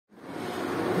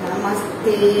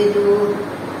Teru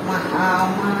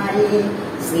Mahamari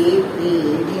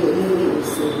CPD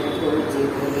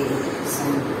Sunakojite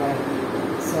Sankar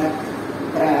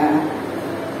Satra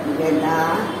Gada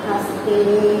Haste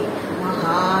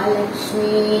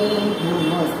Mahalakshmi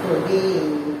Namastude.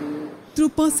 Through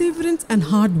perseverance and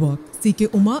hard work, C.K.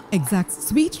 Uma exacts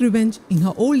sweet revenge in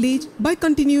her old age by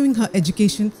continuing her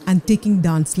education and taking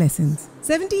dance lessons.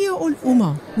 70-year-old Uma,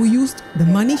 who used the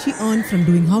money she earned from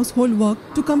doing household work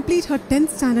to complete her 10th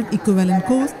standard equivalent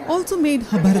course, also made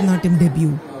her Bharatanatyam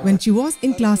debut. When she was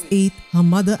in class 8, her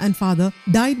mother and father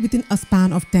died within a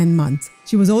span of 10 months.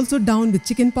 She was also down with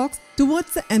chickenpox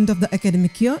towards the end of the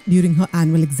academic year during her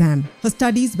annual exam. Her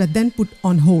studies were then put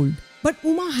on hold. But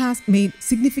Uma has made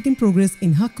significant progress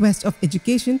in her quest of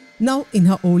education now in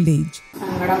her old age.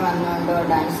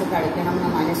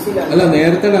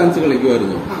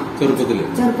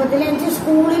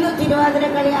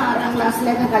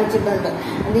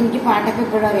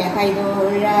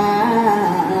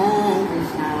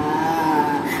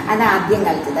 അത് ആദ്യം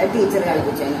കളിച്ചത് teacher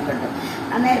കളിപ്പിച്ചതിനെ കൊണ്ട്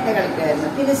നേരത്തെ കളിക്കുമായിരുന്നു.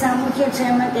 പിന്നെ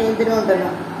സാമൂഹ്യക്ഷേമ കേന്ദ്രം ഉണ്ടല്ലോ,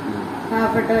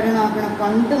 പാവപ്പെട്ടവരെ നോക്കണം,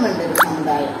 കൊണ്ടുമുണ്ട് ഒരു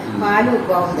സമുദായം, പാലും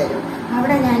ഉപ്പവും തരും.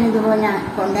 അവിടെ ഞാൻ ഇതുപോലെ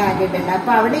കൊണ്ടാക്കിയിട്ടുണ്ട്.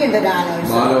 അപ്പൊ അവിടെയുണ്ട് ഒരു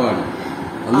ആഘോഷം.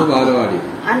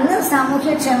 അന്ന്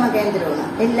സാമൂഹ്യക്ഷേമ കേന്ദ്രമാണ്,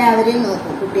 എല്ലാവരെയും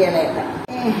നോക്കും, കുട്ടികളെയൊക്കെ.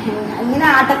 ഇങ്ങനെ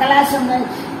ആട്ടക്കലാശൊന്നും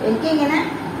എനിക്കിങ്ങനെ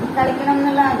കളിക്കണം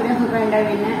എന്നുള്ള ആഗ്രഹമൊക്കെ ഉണ്ട്.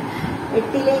 പിന്നെ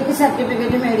 8ലേക്ക്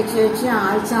സർട്ടിഫിക്കറ്റ് മേടിച്ചു വെച്ച്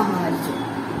ആഴ്ച അമ്മ മരിച്ചു.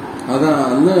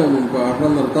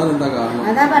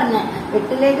 അതാ പറഞ്ഞേ,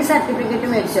 8ലേക്ക് സർട്ടിഫിക്കറ്റ്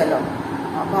മേടിച്ചല്ലോ,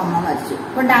 അപ്പൊ അമ്മ മരിച്ചു,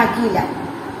 കൊണ്ടാക്കിയില്ല.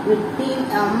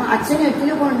 അച്ഛൻ 8ൽ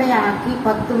കൊണ്ടുപോയി ആക്കി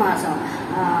 10 മാസം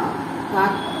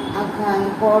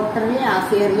ക്വാർട്ടറിൽ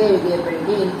ഹാഫ് ഇയർലി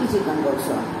എഴുതിയപ്പോഴേക്കും എനിക്ക് ചിക്കൻ ബോക്സ്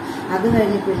വന്നു. അത്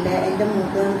കഴിഞ്ഞിട്ടില്ല, എന്റെ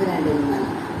മൂത്തവർക്ക് 2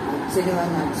 അച്ഛന്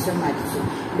വന്നു, അച്ഛൻ മരിച്ചു.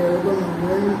 ലോകം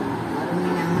മുഴുവൻ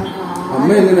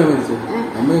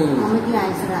അമ്മയ്ക്ക്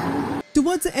ക്യാൻസർ ആയിരുന്നു.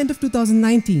 Towards the end of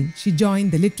 2019, she joined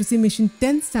the Literacy Mission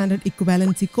 10th Standard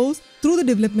Equivalency course through the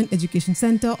Development Education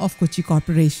Center of Kochi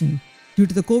Corporation. Due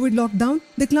to the COVID lockdown,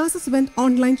 the classes went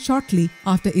online shortly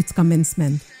after its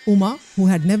commencement. Uma, who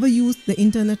had never used the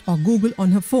internet or Google on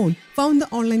her phone, found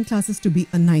the online classes to be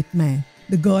a nightmare.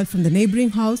 The girl from the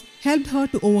neighboring house helped her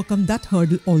to overcome that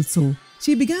hurdle also.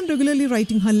 She began regularly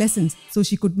writing her lessons so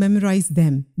she could memorize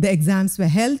them. The exams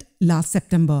were held last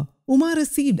September. Uma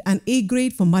received an A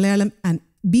grade for Malayalam and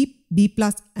B+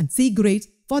 and C grades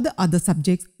for the other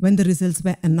subjects when the results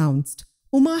were announced.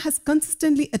 Uma has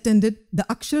consistently attended the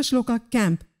Akshara Shloka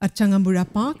camp at Changambura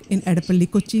Park in Edappalli,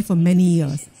 Kochi for many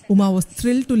years. Uma was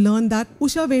thrilled to learn that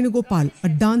Usha Venugopal, a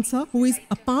dancer who is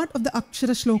a part of the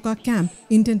Akshara Shloka camp,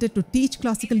 intended to teach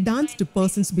classical dance to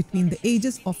persons between the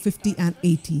ages of 50 and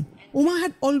 80. Uma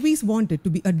had always wanted to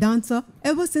be a dancer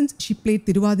ever since she played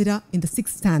Tiruvadira in the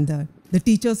 6th standard. The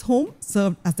teacher's home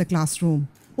served as the classroom.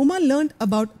 Uma learned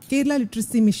about Kerala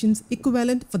Literacy Mission's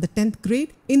equivalent for the 10th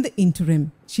grade in the interim.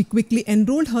 She quickly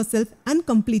enrolled herself and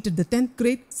completed the 10th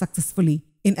grade successfully.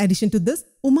 In addition to this,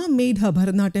 Uma made her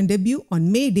Bharatanatyam debut on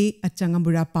May Day at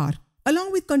Changambura Park. Along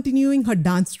with continuing her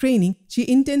dance training, she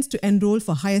intends to enroll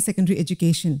for higher secondary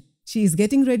education. She is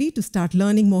getting ready to start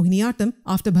learning Mohiniyattam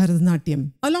after Bharatanatyam.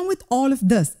 Along with all of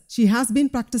this, she has been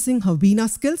practicing her Veena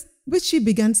skills, which she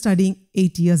began studying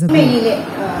 8 years ago.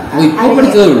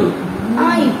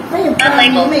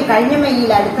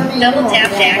 Double tap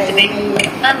to activate.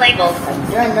 Unlabeled.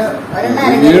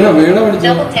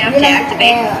 Double tap to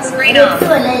activate. Screen off.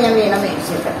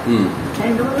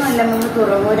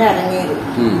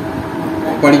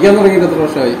 പഠിക്കാൻ തുടങ്ങിയിട്ട് എത്ര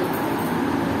വർഷമായി?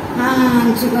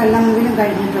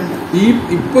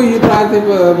 ഇപ്പൊ ഈ പ്രായത്തിൽ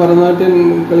ഭരതനാട്യം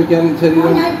കളിക്കാൻ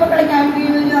ശരീരം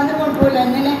അത് കുഴപ്പമില്ല.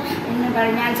 ഇന്നലെ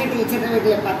കഴിഞ്ഞ ആഴ്ച ടീച്ചറുടെ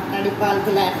വീട്ടില്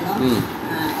പത്തടിപ്പാലത്തിലായിരുന്നു.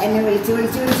 എന്നെ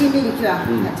വിളിച്ചിരിക്കുക.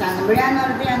 ചങ്ങമ്പുഴാന്ന്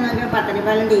പറഞ്ഞിട്ട് ഞാൻ നോക്കിയ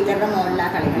പത്തടിപ്പാലം ടീച്ചറുടെ മുകളിലാ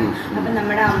കളിക്കണം. അപ്പൊ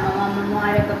നമ്മുടെ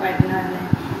അമ്മമാരൊക്കെ പഠിക്കുന്ന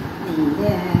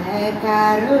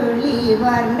കരുളി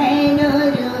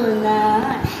വർണ്ണനൊരു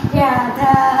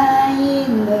രാധായിന്നൊരു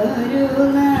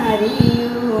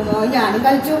നാരിയൂണോ. ഞാനും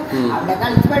കളിച്ചു, അവിടെ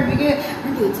കളിച്ച് പഠിപ്പിക്കുക.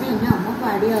 ടീച്ചർ എന്നെ അമ്മ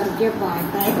പാടി ഇറക്കിയ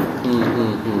പാട്ടായിരുന്നു.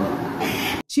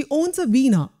 She owns a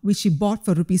Veena, which she bought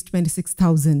for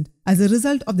 ₹26,000. As a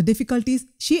result of the difficulties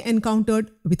she encountered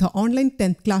with her online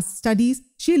 10th class studies,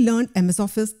 she learned MS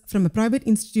Office from a private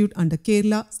institute under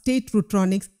Kerala State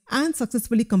Rutronics and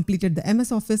successfully completed the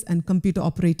MS Office and Computer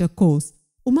Operator course.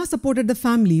 Uma supported the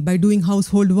family by doing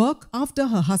household work after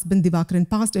her husband Divakaran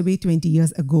passed away 20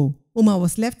 years ago. Uma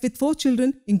was left with 4 children,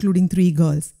 including 3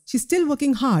 girls. She's still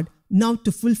working hard now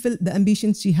to fulfill the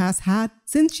ambitions she has had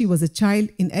since she was a child,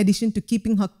 in addition to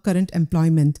keeping her current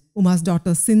employment. Uma's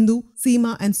daughters Sindhu,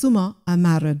 Seema and Suma are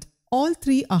married. All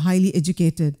 3 are highly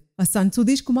educated. Her son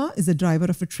Sudesh Kumar is a driver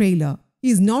of a trailer. He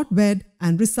is not wed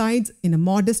and resides in a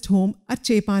modest home at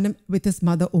Chepanam with his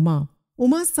mother Uma.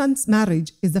 Uma's son's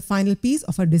marriage is the final piece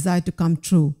of her desire to come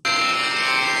true.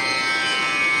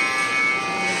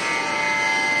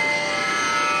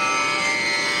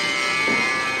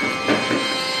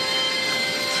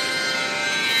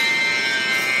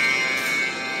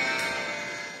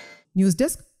 News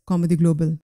Desk, Kaumudy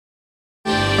Global.